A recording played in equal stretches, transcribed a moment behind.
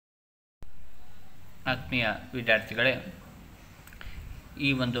ಆತ್ಮೀಯ ವಿದ್ಯಾರ್ಥಿಗಳೇ, ಈ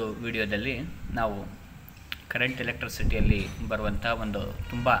ಒಂದು ವಿಡಿಯೋದಲ್ಲಿ ನಾವು ಕರೆಂಟ್ ಎಲೆಕ್ಟ್ರಿಸಿಟಿಯಲ್ಲಿ ಬರುವಂಥ ಒಂದು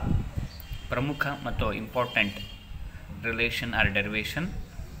ತುಂಬ ಪ್ರಮುಖ ಮತ್ತು important relation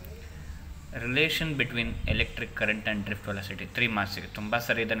between electric current and drift velocity 3 ಮಾರ್ಕ್ಸಿಗೆ ತುಂಬ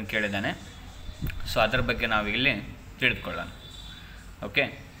ಸರಿ ಇದನ್ನು ಕೇಳಿದ್ದಾನೆ. ಸೊ ಅದರ ಬಗ್ಗೆ ನಾವು ಇಲ್ಲಿ ತಿಳಿದುಕೊಳ್ಳೋಣ. ಓಕೆ,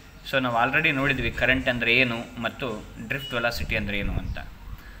 ಸೊ ನಾವು ಆಲ್ರೆಡಿ ನೋಡಿದ್ವಿ ಕರೆಂಟ್ ಅಂದರೆ ಏನು ಮತ್ತು ಡ್ರಿಫ್ಟ್ ವೆಲಾಸಿಟಿ ಅಂದರೆ ಏನು ಅಂತ.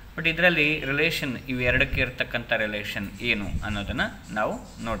 ಬಟ್ ಇದರಲ್ಲಿ ರಿಲೇಷನ್ ಇವೆರಡಕ್ಕೆ ಇರತಕ್ಕಂಥ ರಿಲೇಷನ್ ಏನು ಅನ್ನೋದನ್ನು ನಾವು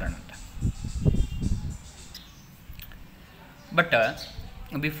ನೋಡೋಣ ಅಂತ. But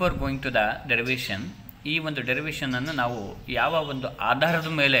before going to the derivation, ಈ ಒಂದು ಡೆರಿವೇಷನನ್ನು ನಾವು ಯಾವ ಒಂದು ಆಧಾರದ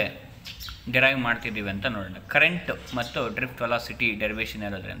ಮೇಲೆ ಡಿರೈವ್ ಮಾಡ್ತಿದ್ದೀವಿ ಅಂತ ನೋಡೋಣ. ಕರೆಂಟ್ ಮತ್ತು ಡ್ರಿಫ್ಟ್ ವೆಲಾಸಿಟಿ ಡೆರಿವೇಷನ್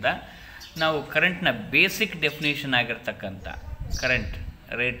ಇರೋದ್ರಿಂದ ನಾವು ಕರೆಂಟ್ನ ಬೇಸಿಕ್ ಡೆಫಿನೇಷನ್ ಆಗಿರ್ತಕ್ಕಂಥ current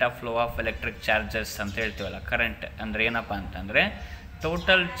rate of flow of electric charges ಅಂತ ಹೇಳ್ತೀವಲ್ಲ, ಕರೆಂಟ್ ಅಂದರೆ ಏನಪ್ಪ ಅಂತಂದರೆ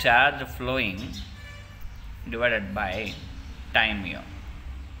total charge flowing divided by time.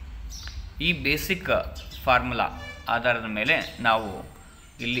 ಈ ಬೇಸಿಕ್ ಫಾರ್ಮುಲಾ ಆಧಾರದ ಮೇಲೆ ನಾವು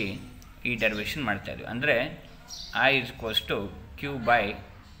ಇಲ್ಲಿ ಈ ಡೆರಿವೇಷನ್ ಮಾಡ್ತಾಯಿದ್ವಿ. ಅಂದರೆ I=Q/T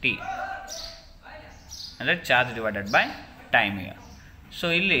ಅಂದರೆ charge divided by time. So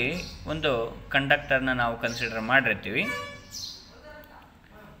ಇಲ್ಲಿ ಒಂದು ಕಂಡಕ್ಟರ್ನ ನಾವು ಕನ್ಸಿಡರ್ ಮಾಡಿರ್ತೀವಿ.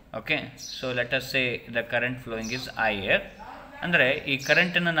 Okay, so let us say the current flowing is I here. ಅಂದರೆ ಈ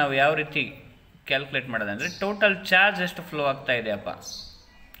ಕರೆಂಟನ್ನು ನಾವು ಯಾವ ರೀತಿ ಕ್ಯಾಲ್ಕುಲೇಟ್ ಮಾಡೋದಂದರೆ ಟೋಟಲ್ ಚಾರ್ಜ್ ಎಷ್ಟು ಫ್ಲೋ ಆಗ್ತಾ ಇದೆಯಪ್ಪ,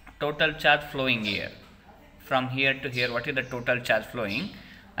 total charge flowing year from here to here, what is the total charge flowing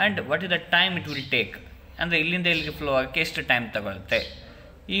and what is the time it will take. ಅಂದರೆ ಇಲ್ಲಿಂದ ಇಲ್ಲಿಗೆ ಫ್ಲೋ ಆಗೋಕ್ಕೆ ಎಷ್ಟು ಟೈಮ್ ತಗೊಳುತ್ತೆ.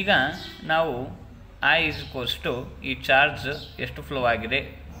 ಈಗ ನಾವು I=, ಈ ಚಾರ್ಜ್ ಎಷ್ಟು ಫ್ಲೋ ಆಗಿದೆ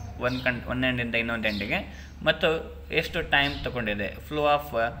ಒಂದು ಎಂಡಿಂದ ಇನ್ನೊಂದು ಎಂಡಿಗೆ ಮತ್ತು ಎಷ್ಟು ಟೈಮ್ ತಗೊಂಡಿದೆ, flow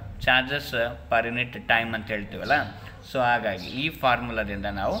of charges per unit time ಅಂತ ಹೇಳ್ತೀವಲ್ಲ. ಸೊ ಹಾಗಾಗಿ ಈ ಫಾರ್ಮುಲಾದಿಂದ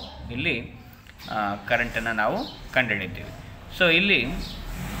ನಾವು ಇಲ್ಲಿ ಕರೆಂಟನ್ನು ನಾವು ಕಂಡುಹಿಡಿತೀವಿ. ಸೊ ಇಲ್ಲಿ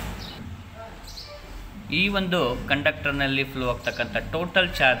ಈ ಒಂದು ಕಂಡಕ್ಟರ್ನಲ್ಲಿ ಫ್ಲೋ ಆಗ್ತಕ್ಕಂಥ ಟೋಟಲ್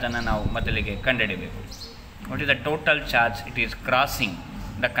ಚಾರ್ಜನ್ನು ನಾವು ಮೊದಲಿಗೆ ಕಂಡುಹಿಡಿಬೇಕು. What is the total charge it is crossing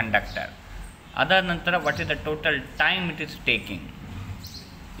the conductor. ಅದಾದ ನಂತರ what is the total time it is taking.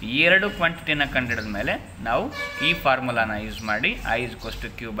 ಈ ಎರಡು ಕ್ವಾಂಟಿಟಿನ ಕಂಡುಹಿಡಿದ ಮೇಲೆ ನಾವು ಈ ಫಾರ್ಮುಲಾನ ಯೂಸ್ ಮಾಡಿ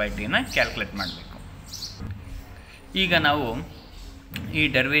I=Q/T ಕ್ಯಾಲ್ಕುಲೇಟ್ ಮಾಡಬೇಕು. ಈಗ ನಾವು ಈ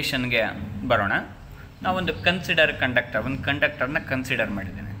ಡೆರಿವೇಷನ್ಗೆ ಬರೋಣ. ನಾವೊಂದು ಕನ್ಸಿಡರ್ ಒಂದು ಕಂಡಕ್ಟರ್ನ ಕನ್ಸಿಡರ್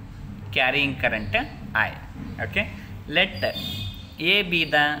ಮಾಡಿದ್ದೇನೆ, carrying current I. Okay, let A B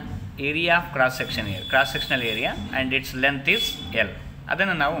the area of cross sectional area and its length is L.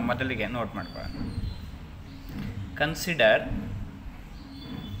 ಅದನ್ನು ನಾವು ಮೊದಲಿಗೆ ನೋಟ್ ಮಾಡ್ಕೊಳ್ಳೋಣ. Consider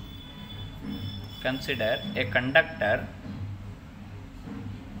a conductor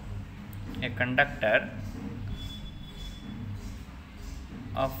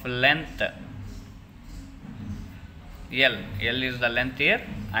of length L. L is the length here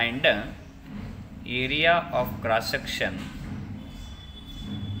and area of cross section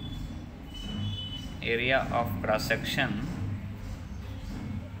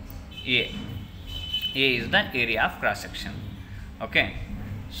A. A is the area of cross section. Okay,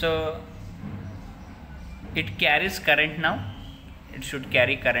 so it carries current now. It should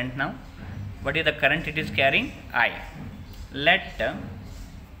carry current now. What is the current it is carrying? I. Let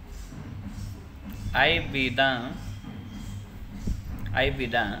I be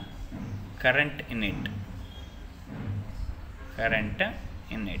the current in it.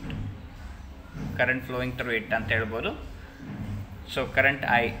 Current flowing through it ಅಂತ ಹೇಳ್ಬೋದು. So current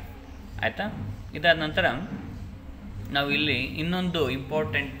I ಆಯಿತಾ. ಇದಾದ ನಂತರ ನಾವು ಇಲ್ಲಿ ಇನ್ನೊಂದು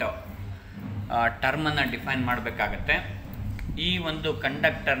important ಟರ್ಮನ್ನು define ಮಾಡಬೇಕಾಗತ್ತೆ. ಈ ಒಂದು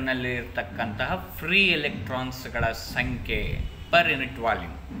ಕಂಡಕ್ಟರ್ನಲ್ಲಿ ಇರ್ತಕ್ಕಂತಹ ಫ್ರೀ ಎಲೆಕ್ಟ್ರಾನ್ಸ್ಗಳ ಸಂಖ್ಯೆ ಪರ್ ಯೂನಿಟ್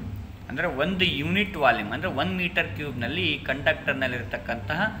ವಾಲ್ಯೂಮ್. ಅಂದರೆ ಒಂದು ಯೂನಿಟ್ ವಾಲ್ಯೂಮ್ ಅಂದರೆ 1 ಮೀಟರ್ ಕ್ಯೂಬ್ನಲ್ಲಿ ಈ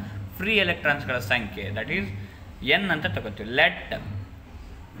ಕಂಡಕ್ಟರ್ನಲ್ಲಿರ್ತಕ್ಕಂತಹ ಫ್ರೀ ಎಲೆಕ್ಟ್ರಾನ್ಸ್ಗಳ ಸಂಖ್ಯೆ ದಟ್ ಈಸ್ N ಅಂತ ತಗೋತೀವಿ. ಲೆಟ್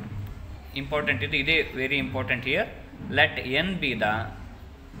ಇಂಪಾರ್ಟೆಂಟ್ ಇದೇ very important here. Let N B the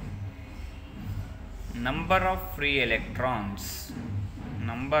number of free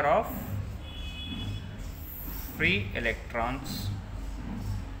electrons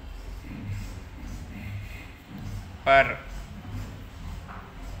per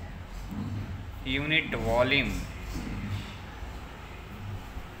unit volume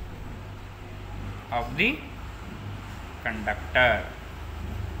of the conductor.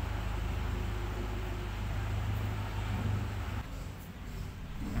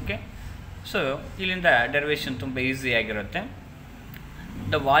 Okay, so ಇಲ್ಲಿಂದ derivation ತುಂಬ ಈಸಿ ಆಗಿರುತ್ತೆ.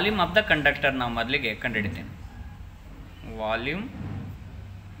 The volume of the conductor ನಾವು ಮೊದಲಿಗೆ ಕಂಡುಹಿಡಿತೀನಿ. Volume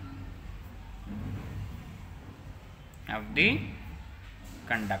of the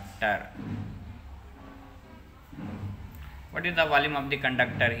conductor. What is the volume of the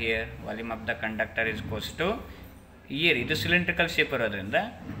conductor here? Volume of the conductor is equals to area, ಇದು cylindrical shape ಇರೋದ್ರಿಂದ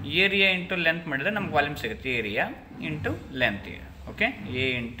area into length ಮಾಡಿದರೆ ನಮ್ಗೆ volume ಸಿಗುತ್ತೆ. Area into length. Okay, A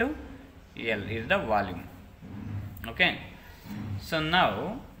into L is the volume. Okay, so now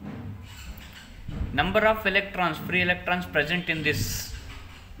number of electrons, free electrons present in this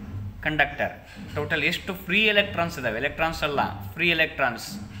conductor. Total ಎಷ್ಟು free electrons ಇದಾವೆ, electrons ಅಲ್ಲ, free electrons.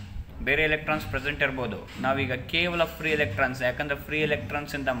 ಬೇರೆ electrons present ಇರ್ಬೋದು, ನಾವೀಗ ಕೇವಲ free electrons, ಯಾಕಂದರೆ free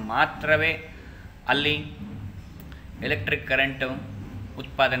ಎಲೆಕ್ಟ್ರಾನ್ಸಿಂದ ಮಾತ್ರವೇ ಅಲ್ಲಿ ಎಲೆಕ್ಟ್ರಿಕ್ ಕರೆಂಟು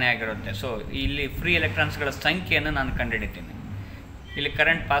ಉತ್ಪಾದನೆ ಆಗಿರುತ್ತೆ. ಸೊ ಇಲ್ಲಿ ಫ್ರೀ ಎಲೆಕ್ಟ್ರಾನ್ಸ್ಗಳ ಸಂಖ್ಯೆಯನ್ನು ನಾನು ಕಂಡುಹಿಡಿತೀನಿ. ಇಲ್ಲಿ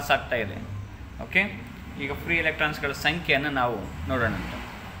ಕರೆಂಟ್ ಪಾಸ್ ಆಗ್ತಾ ಇದೆ. ಓಕೆ, ಈಗ ಫ್ರೀ ಎಲೆಕ್ಟ್ರಾನ್ಸ್ಗಳ ಸಂಖ್ಯೆಯನ್ನು ನಾವು ನೋಡೋಣ.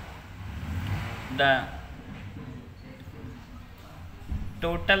 The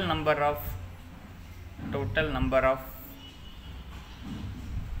total number of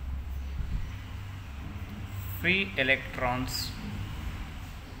free electrons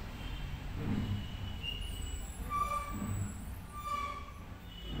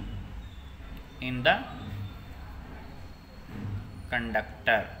in the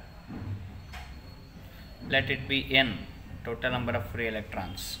conductor, let it be n, total number of free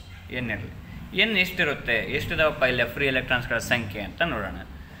electrons n ಇರಲಿ. n ಎಷ್ಟಿರುತ್ತೆ, ಎಷ್ಟಿದಾವಪ್ಪ ಇಲ್ಲ ಫ್ರೀ ಎಲೆಕ್ಟ್ರಾನ್ಸ್ಗಳ ಸಂಖ್ಯೆ ಅಂತ ನೋಡೋಣ.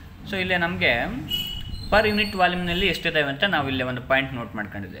 ಸೊ ಇಲ್ಲಿ ನಮಗೆ ಪರ್ ಯೂನಿಟ್ ವಾಲ್ಯೂಮ್ನಲ್ಲಿ ಎಷ್ಟಿದ್ದಾವೆ ಅಂತ ನಾವು ಇಲ್ಲಿ ಒಂದು point note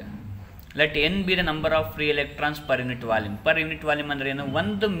ಮಾಡ್ಕೊಂಡಿದ್ದೇವೆ. Let N B the number of free electrons per unit volume. Per unit volume ಅಂದರೆ ಏನು,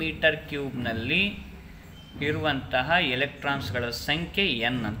 1 ಮೀಟರ್ ಕ್ಯೂಬ್ನಲ್ಲಿ ಇರುವಂತಹ ಎಲೆಕ್ಟ್ರಾನ್ಸ್ಗಳ ಸಂಖ್ಯೆ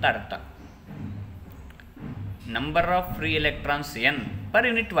ಎನ್ ಅಂತ ಅರ್ಥ. Number of free electrons N per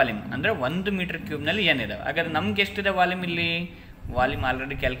unit volume ಅಂದರೆ 1 ಮೀಟರ್ ಕ್ಯೂಬ್ನಲ್ಲಿ ಎನ್ ಇದಾವೆ. ಹಾಗಾದ್ರೆ ನಮ್ಗೆ ಎಷ್ಟಿದೆ ವಾಲ್ಯೂಮ್, ಇಲ್ಲಿ ವಾಲ್ಯೂಮ್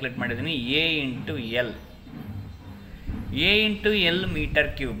ಆಲ್ರೆಡಿ ಕ್ಯಾಲ್ಕುಲೇಟ್ ಮಾಡಿದ್ದೀನಿ, ಎ ಇಂಟು ಎಲ್ ಮೀಟರ್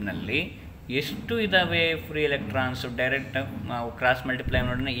ಕ್ಯೂಬ್ನಲ್ಲಿ ಎಷ್ಟು ಇದ್ದಾವೆ ಫ್ರೀ ಎಲೆಕ್ಟ್ರಾನ್ಸು. ಡೈರೆಕ್ಟ್ ನಾವು ಕ್ರಾಸ್ ಮಲ್ಟಿಪ್ಲೈ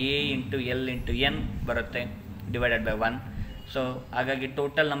ಮಾಡೋಣ, A into L into N ಬರುತ್ತೆ, ಡಿವೈಡೆಡ್ ಬೈ 1. ಸೊ ಹಾಗಾಗಿ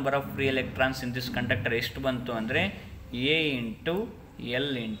total number of free electrons in this conductor ಎಷ್ಟು ಬಂತು ಅಂದರೆ A into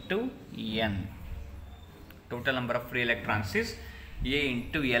L into N. Total number of free electrons is A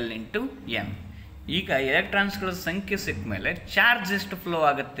into L into N. ಈಗ ಎಲೆಕ್ಟ್ರಾನ್ಸ್ಗಳ ಸಂಖ್ಯೆ ಸಿಕ್ಕ ಮೇಲೆ charge ಎಷ್ಟು ಫ್ಲೋ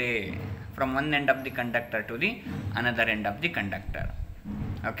ಆಗುತ್ತೆ from one end of the conductor to the another end of the conductor.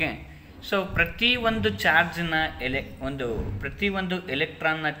 Okay, so ಪ್ರತಿಯೊಂದು ಚಾರ್ಜ್ನ ಪ್ರತಿಯೊಂದು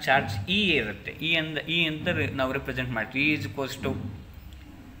ಎಲೆಕ್ಟ್ರಾನ್ನ ಚಾರ್ಜ್ ಇ ಇರುತ್ತೆ. ಇ ಅಂತ ನಾವು ರಿಪ್ರೆಸೆಂಟ್ ಮಾಡ್ತೀವಿ. E is equals to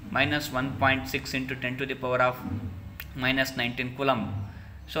 -1.6 × 10⁻⁻19 coulomb.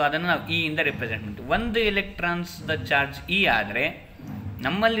 So ಅದನ್ನು ನಾವು ಇ ಇಂದ ರಿಪ್ರೆಸೆಂಟ್ ಮಾಡ್ತೀವಿ. ಒಂದು ಎಲೆಕ್ಟ್ರಾನ್ಸ್ದ ಚಾರ್ಜ್ ಇ ಆದರೆ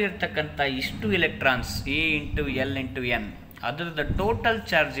ನಮ್ಮಲ್ಲಿ ಇರ್ತಕ್ಕಂಥ ಇಷ್ಟು electrons A into L into N, ಅದರದ್ದು ಟೋಟಲ್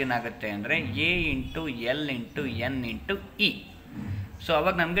ಚಾರ್ಜ್ ಏನಾಗುತ್ತೆ ಅಂದರೆ A into L into N into E. So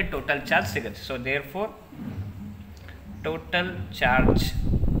ಅವಾಗ ನಮಗೆ ಟೋಟಲ್ ಚಾರ್ಜ್ ಸಿಗುತ್ತೆ. So there four total charge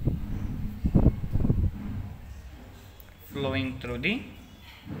flowing through the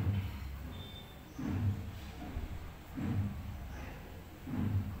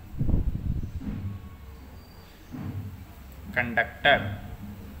conductor.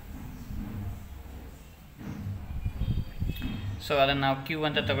 So ಅದನ್ನು ನಾವು ಕ್ಯೂ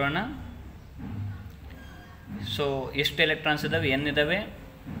ಅಂತ ತಗೊಳ್ಳೋಣ. ಸೊ ಎಷ್ಟು ಎಲೆಕ್ಟ್ರಾನ್ಸ್ ಇದ್ದಾವೆ, ಎನ್ ಇದ್ದಾವೆ.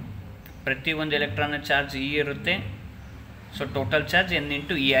 ಪ್ರತಿಯೊಂದು ಎಲೆಕ್ಟ್ರಾನ್ನ ಚಾರ್ಜ್ ಇ ಇರುತ್ತೆ. So total charge N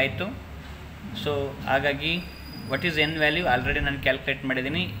into E ಆಯಿತು. ಸೊ ಹಾಗಾಗಿ what is N value already ನಾನು ಕ್ಯಾಲ್ಕುಲೇಟ್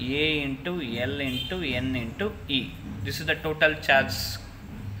ಮಾಡಿದ್ದೀನಿ, A into L into N into E. This is the total charge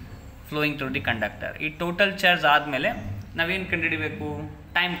flowing through the conductor. ಈ total charge ಆದಮೇಲೆ ನಾವೇನು ಕಂಡುಹಿಡಬೇಕು,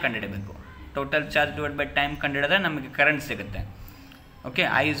 time ಕಂಡುಹಿಡಬೇಕು. Total charge divide by time ಕಂಡುಹಿಡಿದ್ರೆ ನಮಗೆ current ಸಿಗುತ್ತೆ. Okay,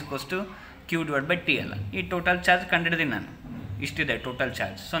 I is equals to Q divide by T ಅಲ್ಲ. ಈ total charge ಕಂಡುಹಿಡಿದೀನಿ ನಾನು, ಇಷ್ಟಿದೆ total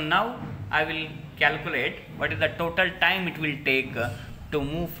charge. So now I will calculate what is the total time it will take to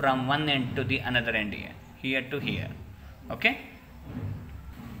move from one end to the another end, here to here. Okay,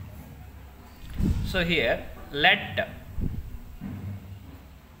 so here let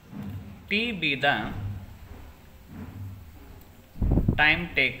T B the time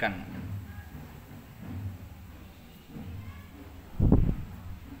taken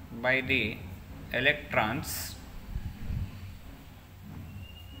by the electrons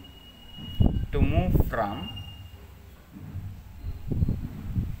to move from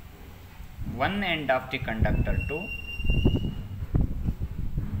one end of the conductor to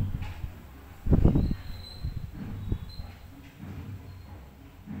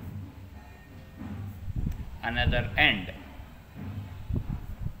another end.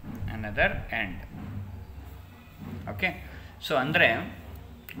 Okay, so ಅಂದರೆ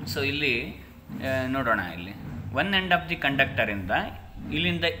ಇಲ್ಲಿ ನೋಡೋಣ, ಇಲ್ಲಿ one end of the ಕಂಡಕ್ಟರಿಂದ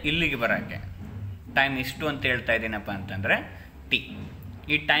ಇಲ್ಲಿಂದ ಇಲ್ಲಿಗೆ ಬರೋಕ್ಕೆ time ಇಷ್ಟು ಅಂತ ಹೇಳ್ತಾ ಇದ್ದೀನಪ್ಪ ಅಂತಂದರೆ ಟಿ.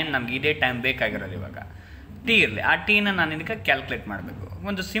 ಈ ಟೈಮ್ ನಮ್ಗೆ ಇದೇ ಟೈಮ್ ಬೇಕಾಗಿರೋದು. ಇವಾಗ ಟಿ ಇರಲಿ, ಆ ಟೀನ ನಾನು ಇದಕ್ಕೆ ಕ್ಯಾಲ್ಕುಲೇಟ್ ಮಾಡಬೇಕು.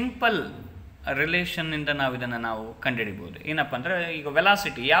 ಒಂದು ಸಿಂಪಲ್ ರಿಲೇಷನ್ನಿಂದ ನಾವು ಇದನ್ನು ನಾವು ಕಂಡುಹಿಡಿಬೋದು. ಏನಪ್ಪ ಅಂದರೆ, ಈಗ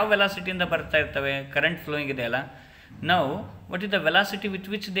ವೆಲಾಸಿಟಿ ಯಾವ ವೆಲಾಸಿಟಿಯಿಂದ ಬರ್ತಾ ಇರ್ತವೆ, ಕರೆಂಟ್ ಫ್ಲೋಯಿಂಗ್ ಇದೆಯಲ್ಲ, ನಾವು what is the velocity with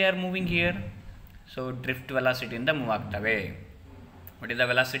which they are moving here? So drift ವೆಲಾಸಿಟಿಯಿಂದ move ಆಗ್ತವೆ. What is the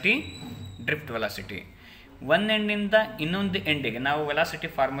velocity? Drift velocity. ಒಂದು ಎಂಡಿಂದ ಇನ್ನೊಂದು ಎಂಡಿಗೆ ನಾವು ವೆಲಾಸಿಟಿ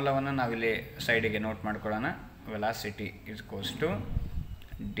ಫಾರ್ಮುಲಾವನ್ನು ನಾವಿಲ್ಲಿ ಸೈಡಿಗೆ ನೋಟ್ ಮಾಡ್ಕೊಳ್ಳೋಣ. Velocity is coach to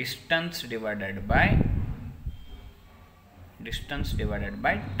distance divided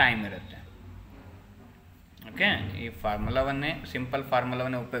by time ಇರುತ್ತೆ. ಓಕೆ, ಈ ಫಾರ್ಮುಲಾವನ್ನೇ, ಸಿಂಪಲ್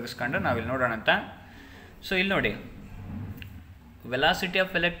ಫಾರ್ಮುಲಾವನ್ನೇ ಉಪಯೋಗಿಸ್ಕೊಂಡು ನಾವಿಲ್ಲಿ ನೋಡೋಣ ಅಂತ. ಸೊ ಇಲ್ಲಿ ನೋಡಿ, velocity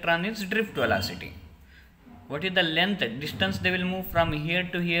of electron is drift velocity. What is the length, distance they will move from here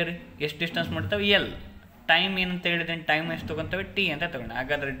to here. ಎಷ್ಟು ಡಿಸ್ಟೆನ್ಸ್ ಮಾಡ್ತವೆ? ಎಲ್. ಟೈಮ್ ಏನಂತ ಹೇಳಿದ್ರೆ, ಟೈಮ್ ಎಷ್ಟು ತೊಗೊತವೆ? ಟಿ ಅಂತ ತಗೊಂಡು.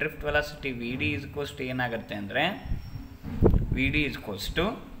 ಹಾಗಾದರೆ drift velocity V D is coach to ಏನಾಗುತ್ತೆ ಅಂದರೆ, V D is coach to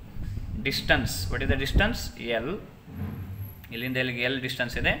distance. What is the distance? L. ಇಲ್ಲಿಂದ ಎಲ್ಲಿಗೆ ಎಲ್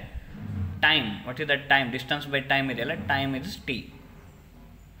ಡಿಸ್ಟನ್ಸ್ ಇದೆ. Time, what is the time? Distance by time ಇದೆಯಲ್ಲ, time is T.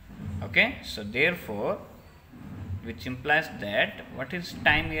 Okay, so there four which implies that what is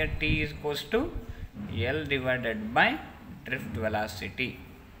time here? T is equals to L divided by drift velocity.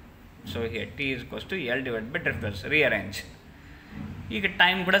 So here T is equals to L divided by drift velocity. Rearrange. ಈಗ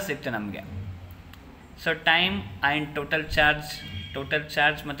time ಕೂಡ ಸಿಕ್ತು ನಮಗೆ. So time and total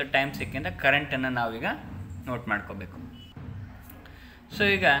charge ಮತ್ತು time ಸಿಕ್ಕಿಂದ ಕರೆಂಟನ್ನು ನಾವೀಗ note ಮಾಡ್ಕೋಬೇಕು. So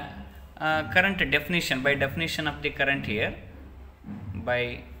ಈಗ current definition, by definition of the current here, by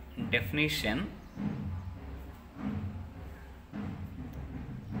definition,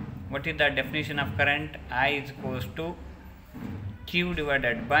 what is the definition of current? I is equals to Q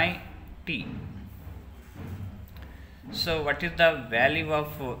divided by T. So what is the value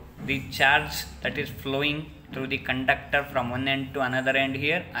of the charge that is flowing through the conductor from one end to another end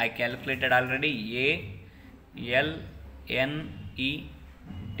here? I calculated already. A L N E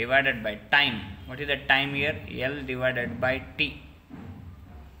divided by time. What is the time here? L divided by T.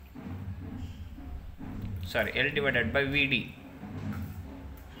 Sorry, L divided by VD.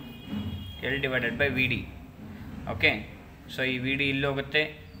 L divided by VD. Okay, so ಈ V D ಇಲ್ಲಿ ಹೋಗುತ್ತೆ.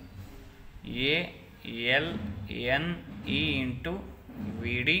 A L N E into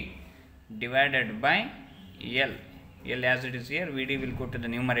V D divided by L. L as it is here, V D will go to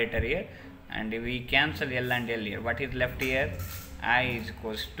the numerator here and we cancel L and L here. What is left here? I is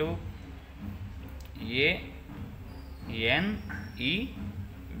equals to A N E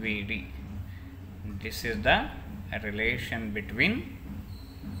V D. This is the relation between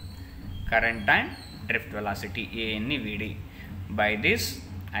current and drift velocity, A N E V D. By this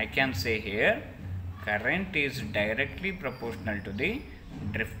I can say here current is directly proportional to the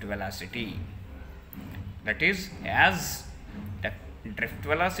drift velocity. That is, as the drift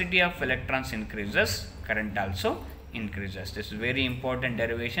velocity of electrons increases, current also increases. This is very important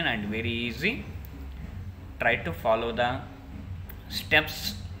derivation and very easy. Try to follow the steps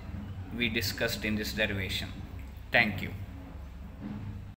we discussed in this derivation. Thank you.